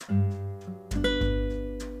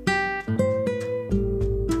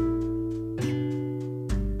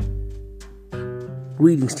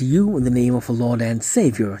Greetings to you in the name of our Lord and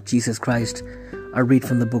Savior, Jesus Christ. I read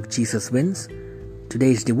from the book Jesus Wins.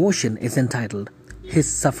 Today's devotion is entitled,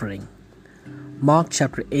 His Suffering. Mark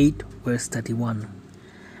chapter 8, verse 31.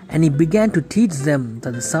 And he began to teach them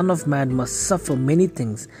that the Son of Man must suffer many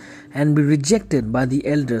things, and be rejected by the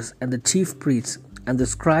elders and the chief priests and the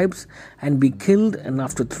scribes, and be killed, and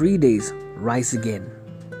after 3 days rise again.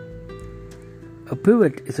 A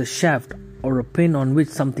pivot is a shaft or a pin on which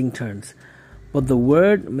something turns, but the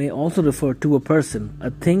word may also refer to a person, a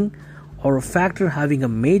thing, or a factor having a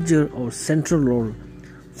major or central role,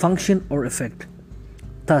 function, or effect.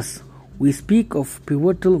 Thus, we speak of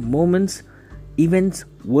pivotal moments, events,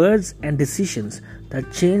 words, and decisions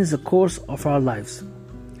that change the course of our lives.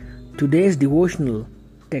 Today's devotional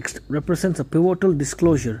text represents a pivotal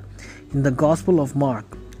disclosure in the Gospel of Mark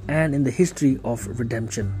and in the history of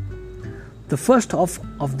redemption. The first half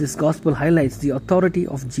of this Gospel highlights the authority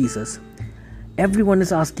of Jesus. Everyone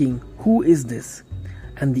is asking, who is this?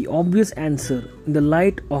 And the obvious answer, in the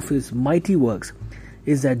light of his mighty works,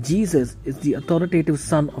 is that Jesus is the authoritative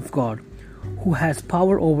Son of God, who has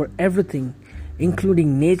power over everything,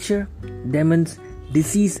 including nature, demons,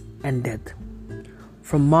 disease, and death.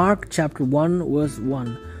 From Mark chapter 1 verse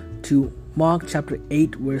 1 to Mark chapter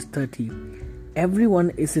 8 verse 30,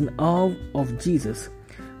 everyone is in awe of Jesus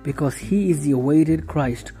because he is the awaited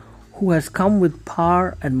Christ who has come with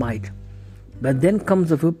power and might. But then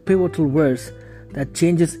comes a pivotal verse that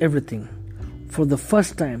changes everything. For the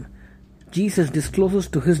first time, Jesus discloses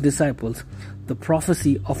to his disciples the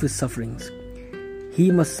prophecy of his sufferings.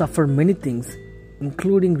 He must suffer many things,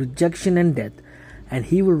 including rejection and death, and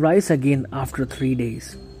he will rise again after 3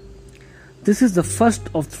 days. This is the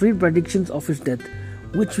first of 3 predictions of his death,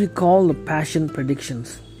 which we call the Passion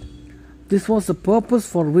predictions. This was the purpose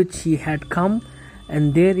for which he had come,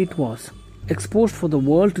 and there it was, exposed for the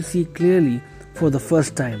world to see clearly for the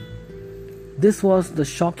first time. This was the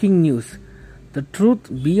shocking news, the truth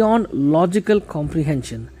beyond logical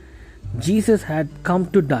comprehension. Jesus had come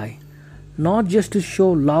to die, not just to show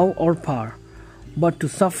love or power, but to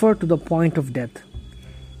suffer to the point of death.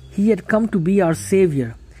 He had come to be our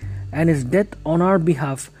Savior, and his death on our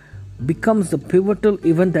behalf becomes the pivotal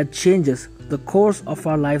event that changes the course of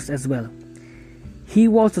our lives as well. He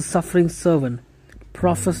was the suffering servant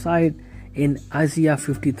prophesied in Isaiah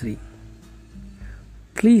 53.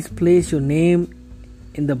 Please place your name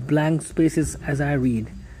in the blank spaces as I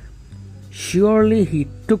read. Surely he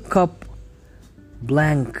took up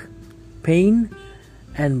blank pain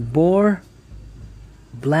and bore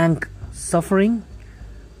blank suffering,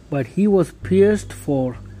 but he was pierced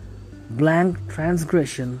for blank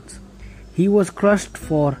transgressions. He was crushed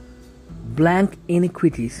for blank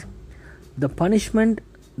iniquities. The punishment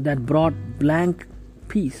that brought blank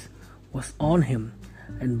peace was on him,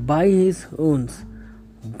 and by his wounds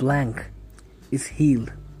blank is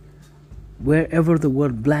healed. Wherever the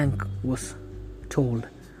word blank was told,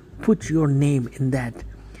 put your name in that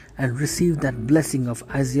and receive that blessing of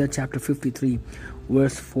Isaiah chapter 53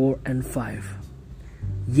 verse 4 and 5.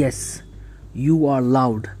 Yes, you are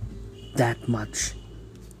loved that much.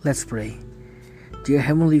 Let's pray. Dear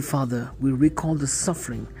Heavenly Father, we recall the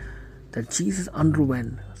suffering that Jesus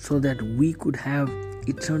underwent so that we could have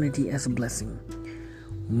eternity as a blessing.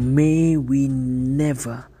 May we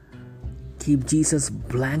never keep Jesus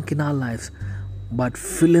blank in our lives, but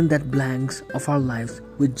fill in that blanks of our lives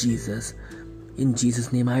with Jesus. In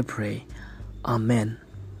Jesus' name I pray. Amen.